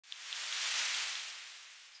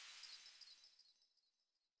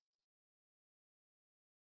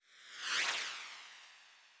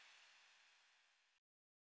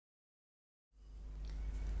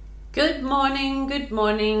Good morning,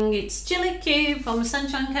 it's Gillykube from the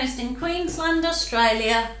Sunshine Coast in Queensland,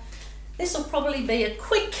 Australia. This will probably be a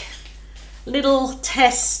quick little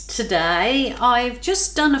test today. I've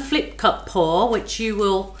just done a flip cup pour, which you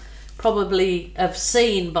will probably have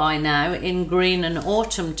seen by now in green and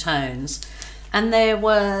autumn tones. And there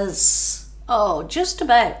was, just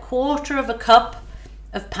about 1/4 of a cup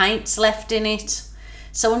of paints left in it.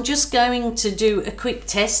 So I'm just going to do a quick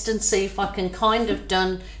test and see if I can kind of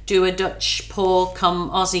do a Dutch pour come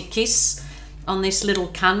Aussie kiss on this little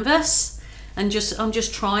canvas. And I'm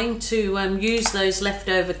just trying to use those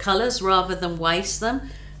leftover colours rather than waste them.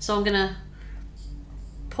 So I'm going to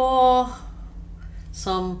pour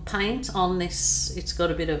some paint on this. It's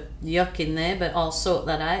got a bit of yuck in there, but I'll sort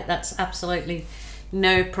that out. That's absolutely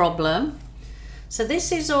no problem. So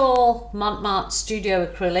this is all Mont Studio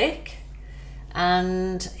acrylic,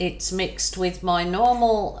 and it's mixed with my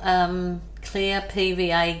normal clear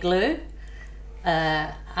PVA glue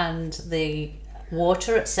and the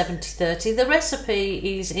water at 70-30. The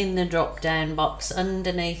recipe is in the drop down box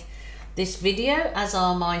underneath this video, as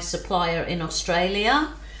are my supplier in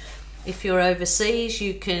Australia. If you're overseas,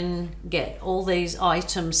 you can get all these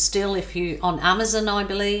items still if you on Amazon, I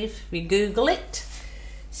believe, if you Google it.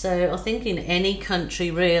 So I think in any country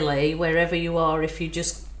really, wherever you are, if you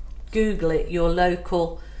just Google it, your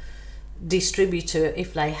local distributor,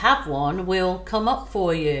 if they have one, will come up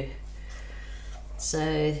for you.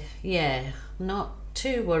 So yeah, not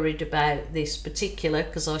too worried about this particular,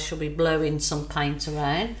 because I shall be blowing some paint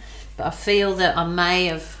around, but I feel that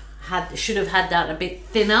I should have had that a bit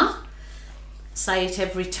thinner. Say it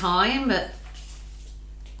every time, but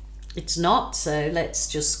it's not. So let's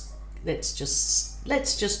just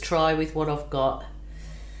try with what I've got.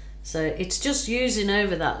 So it's just using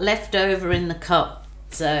over that leftover in the cup.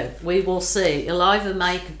 So we will see. It'll either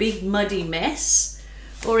make a big muddy mess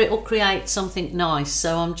or it will create something nice.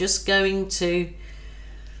 So I'm just going to,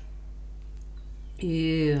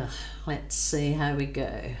 let's see how we go.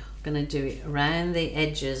 I'm going to do it around the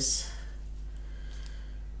edges.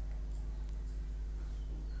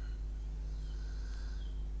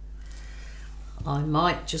 I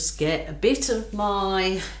might just get a bit of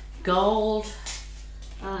my gold,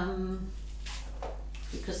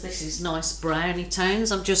 because this is nice browny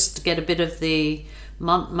tones. I'm just to get a bit of the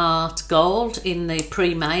Mont gold in the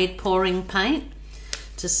pre-made pouring paint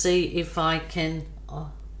to see if I can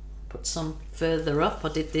put some further up. I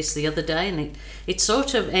did this the other day and it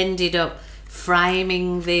sort of ended up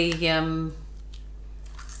framing the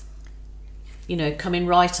coming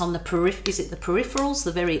right on the peripherals,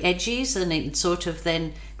 the very edges, and it sort of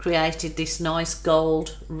then created this nice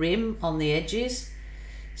gold rim on the edges.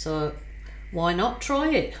 So why not try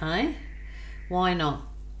it, hey? Why not?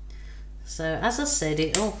 So as I said,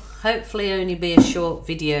 it'll hopefully only be a short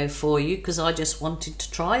video for you, because I just wanted to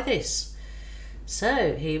try this.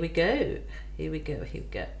 So here we go.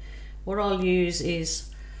 What I'll use is,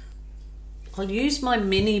 I'll use my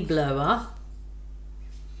mini blower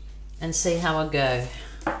and see how I go.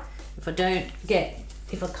 If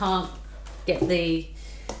I can't get the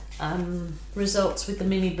results with the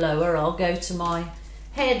mini blower, I'll go to my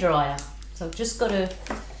hairdryer. So I've just got to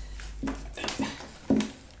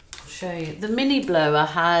show you. The mini blower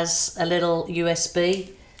has a little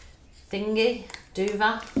USB thingy,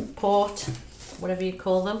 duva, port, whatever you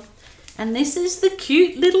call them. And this is the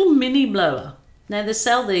cute little mini blower. Now they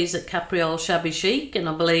sell these at Capriole Shabby Chic, and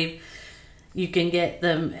I believe you can get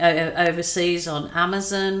them overseas on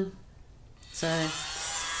Amazon. So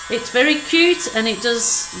it's very cute, and it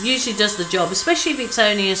usually does the job, especially if it's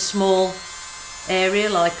only a small area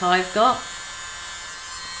like I've got.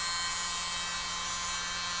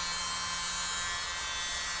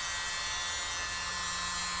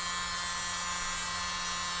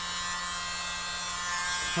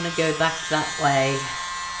 I'm going to go back that way.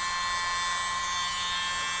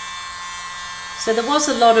 So there was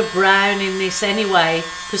a lot of brown in this anyway,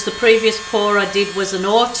 because the previous pour I did was an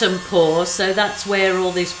autumn pour, so that's where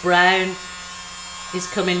all this brown is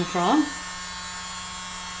coming from.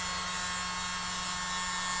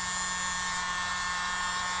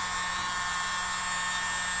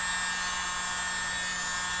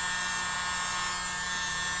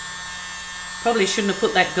 Probably shouldn't have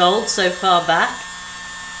put that gold so far back.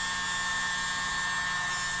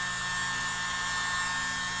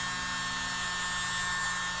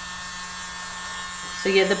 So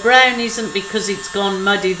yeah, the brown isn't because it's gone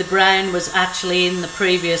muddy. The brown was actually in the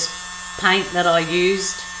previous paint that I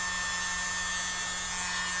used.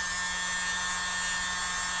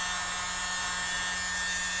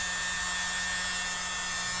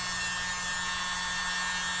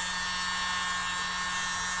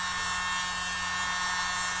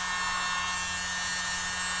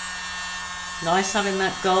 Nice having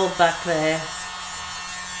that gold back there.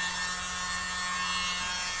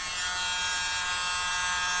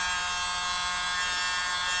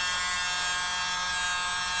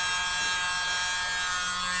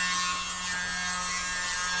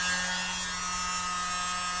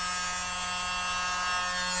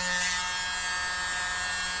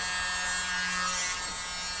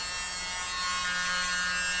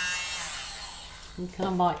 I think I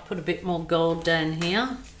might put a bit more gold down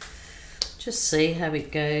here. Just see how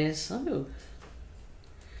it goes. Oh,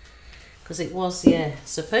 because it was, yeah,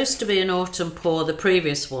 supposed to be an autumn pour, the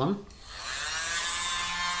previous one.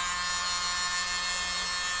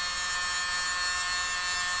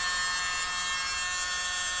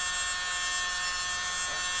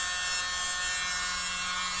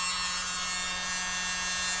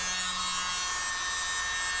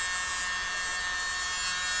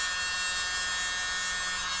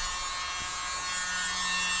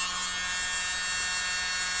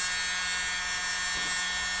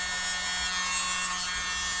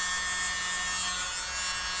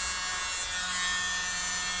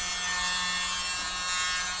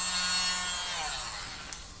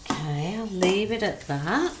 Leave it at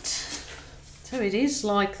that. So it is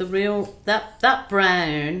like the real, that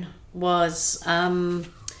brown was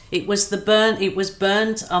it was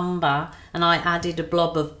burnt umber, and I added a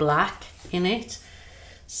blob of black in it.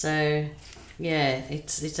 So yeah,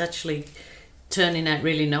 it's actually turning out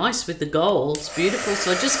really nice with the gold. It's beautiful.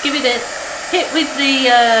 So I just give it a hit with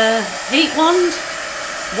the heat wand,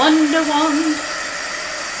 wonder wand.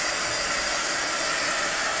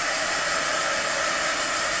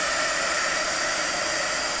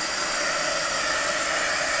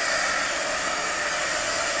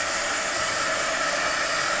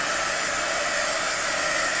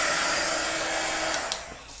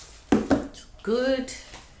 Good,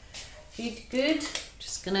 heat good.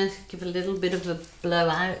 Just gonna give a little bit of a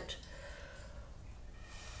blowout.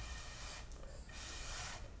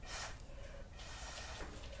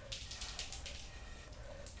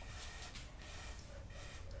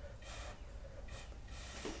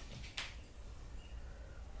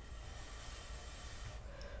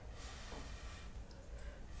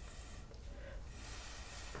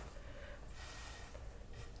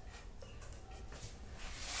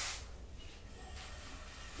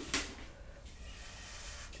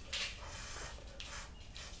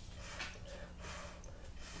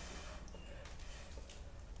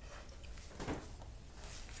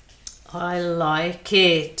 I like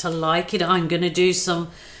it. I like it. I'm going to do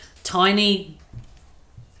some tiny...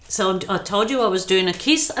 So I told you I was doing a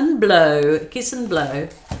kiss and blow. Kiss and blow.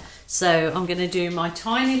 So I'm going to do my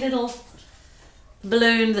tiny little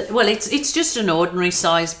balloon. Well, it's just an ordinary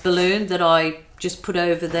sized balloon that I just put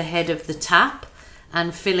over the head of the tap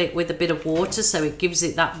and fill it with a bit of water so it gives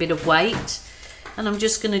it that bit of weight. And I'm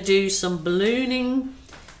just going to do some ballooning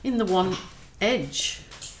in the one edge.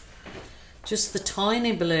 Just the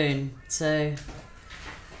tiny balloon. So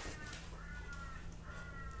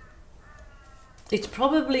it's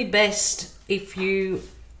probably best if you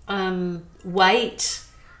wait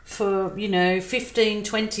for, you know,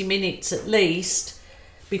 15-20 minutes at least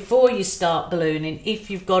before you start ballooning, if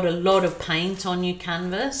you've got a lot of paint on your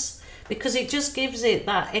canvas, because it just gives it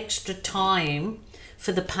that extra time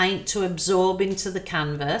for the paint to absorb into the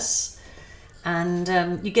canvas, and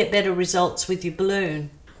you get better results with your balloon.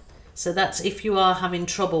 So that's if you are having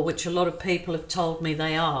trouble, which a lot of people have told me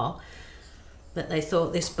they are, that they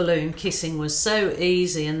thought this balloon kissing was so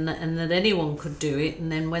easy and that anyone could do it, and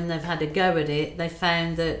then when they've had a go at it, they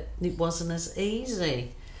found that it wasn't as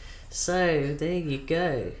easy. So there you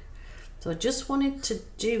go. So I just wanted to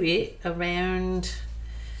do it around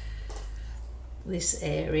this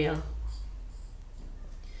area,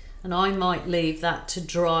 and I might leave that to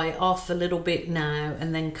dry off a little bit now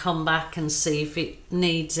and then come back and see if it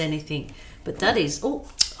needs anything. But that is, oh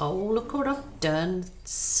look what I've done,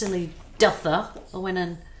 silly duffer. I went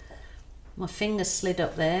and my finger slid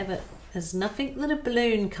up there, but there's nothing that a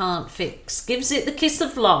balloon can't fix. Gives it the kiss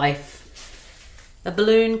of life. A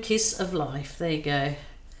balloon kiss of life. There you go.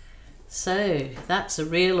 So that's a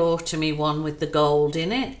real autumny one with the gold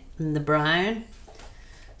in it and the brown.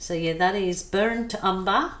 So yeah, that is burnt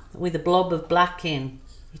umber with a blob of black in.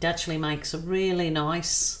 It actually makes a really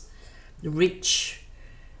nice, rich,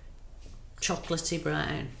 chocolatey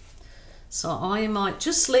brown. So I might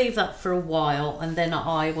just leave that for a while, and then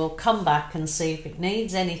I will come back and see if it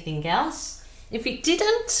needs anything else. If it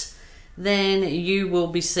didn't, then you will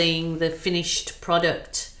be seeing the finished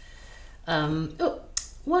product. Oh,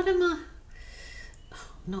 what am I?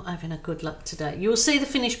 Not having a good luck today. You'll see the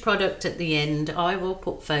finished product at the end. I will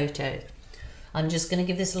put photos. I'm just going to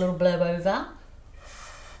give this a little blow over.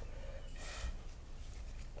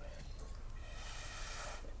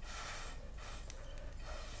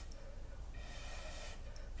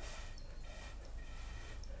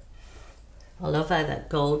 I love how that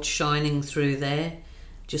gold's shining through there,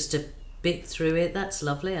 just a bit through it. That's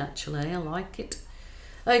lovely actually, I like it.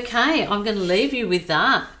 Okay, I'm going to leave you with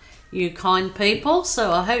that, you kind people,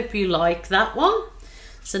 so I hope you like that one.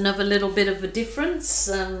 It's another little bit of a different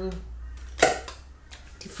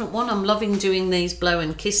one. I'm loving doing these blow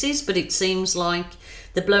and kisses, but it seems like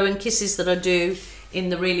the blow and kisses that I do in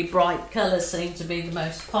the really bright colours seem to be the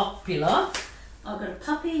most popular. I've got a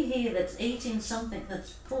puppy here that's eating something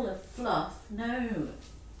that's full of fluff. No.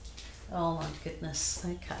 Oh my goodness.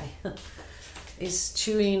 Okay. Is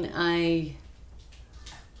chewing a...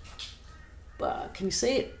 can you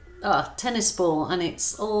see it? Tennis ball, and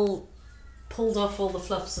it's all pulled off all the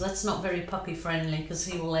fluff, so that's not very puppy friendly because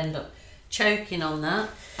he will end up choking on that.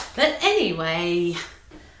 But anyway,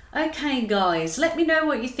 okay guys, let me know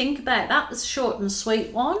what you think about that. It's a short and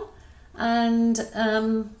sweet one, and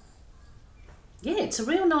yeah, it's a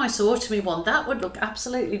real nice autumny one. That would look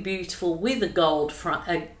absolutely beautiful with a gold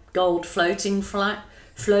floating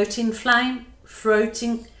flame.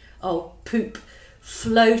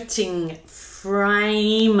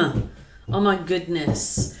 Oh my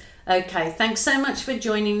goodness. Okay, thanks so much for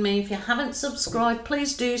joining me. If you haven't subscribed,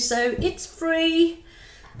 please do so. It's free.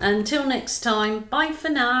 Until next time, bye for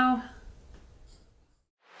now.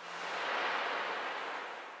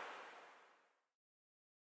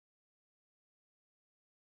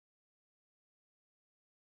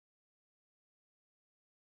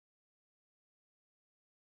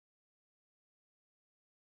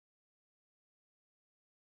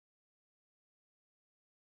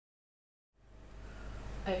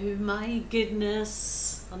 Oh my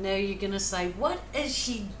goodness. I know you're going to say, what has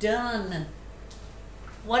she done?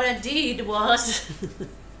 What I did was,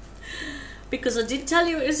 because I did tell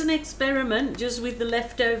you it was an experiment just with the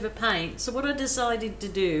leftover paint. So what I decided to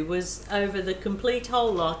do was, over the complete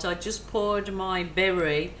whole lot, I just poured my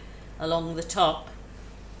berry along the top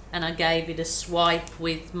and I gave it a swipe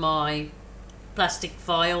with my plastic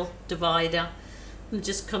file divider and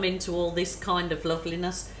just come into all this kind of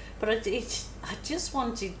loveliness. But I just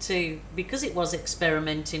wanted to, because it was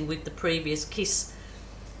experimenting with the previous kiss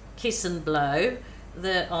and blow,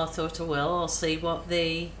 that I thought, oh well, I'll see what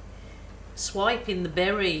the swipe in the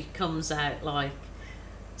berry comes out like.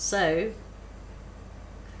 So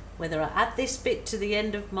whether I add this bit to the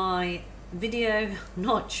end of my video,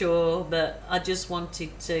 not sure, but I just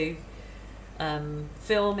wanted to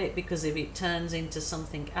film it, because if it turns into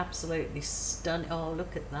something absolutely stunning, oh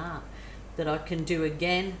look at that, that I can do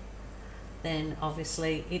again, then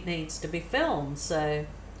obviously it needs to be filmed. So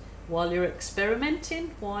while you're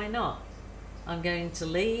experimenting, why not? I'm going to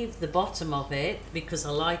leave the bottom of it because I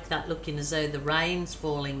like that looking as though the rain's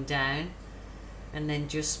falling down, and then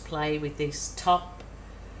just play with this top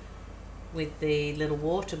with the little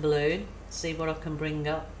water balloon, see what I can bring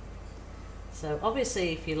up. So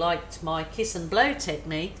obviously if you liked my kiss and blow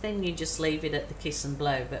technique, then you just leave it at the kiss and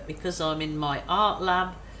blow, but because I'm in my art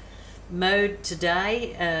lab mode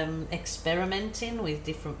today, experimenting with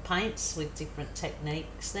different paints, with different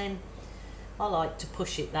techniques, then I like to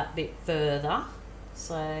push it that bit further.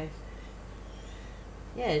 So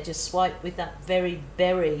yeah, just swipe with that very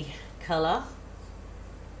berry colour,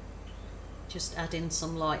 just add in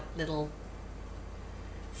some like little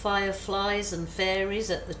fireflies and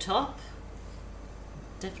fairies at the top.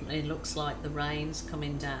 Definitely looks like the rain's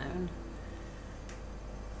coming down.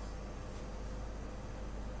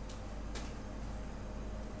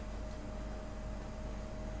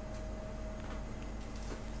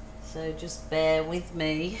 So just bear with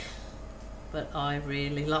me, but I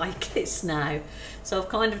really like this now. So I've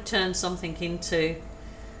kind of turned something into,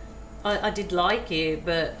 I did like it,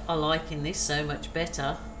 but I liking this so much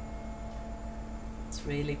better. It's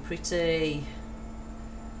really pretty.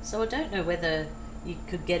 So I don't know whether you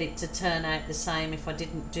could get it to turn out the same if I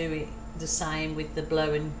didn't do it the same with the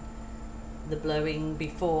blowing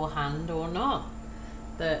beforehand or not,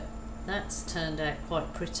 but that's turned out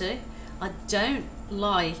quite pretty. I don't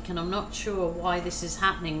like, and I'm not sure why this is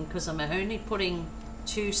happening, because I'm only putting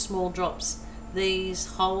 2 small drops these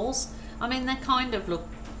holes. I mean, they kind of look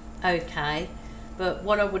okay, but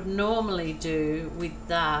what I would normally do with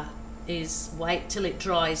that is wait till it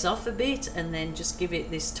dries off a bit and then just give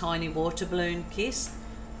it this tiny water balloon kiss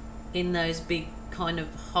in those big kind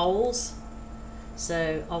of holes.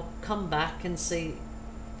 So I'll come back and see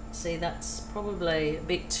that's probably a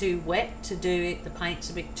bit too wet to do it. The paint's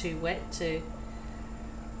a bit too wet to,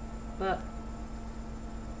 but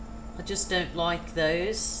I just don't like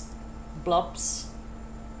those blobs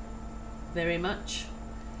very much,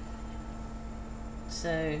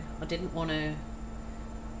 so I didn't want to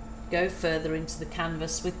go further into the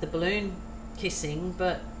canvas with the balloon kissing,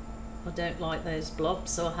 but I don't like those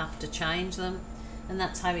blobs, so I have to change them, and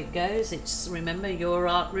that's how it goes. It's, remember, your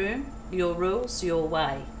art room, your rules, your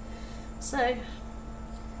way. So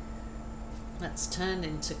that's turned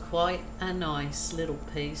into quite a nice little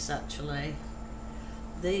piece actually.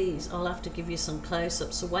 These, I'll have to give you some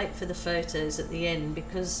close-ups, so wait for the photos at the end,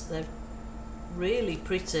 because they're really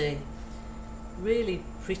pretty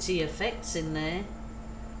effects in there.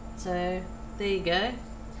 So there you go,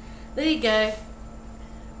 there you go.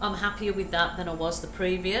 I'm happier with that than I was the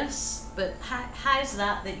previous, but how's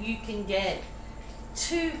that you can get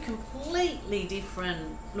two completely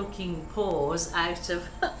different looking paws out of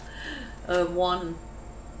one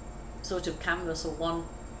sort of canvas, or one,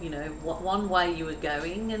 you know, one way you were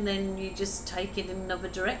going, and then you just take it in another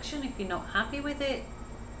direction if you're not happy with it.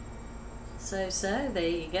 So there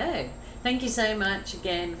you go. Thank you so much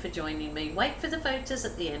again for joining me. Wait for the photos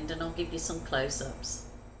at the end and I'll give you some close-ups.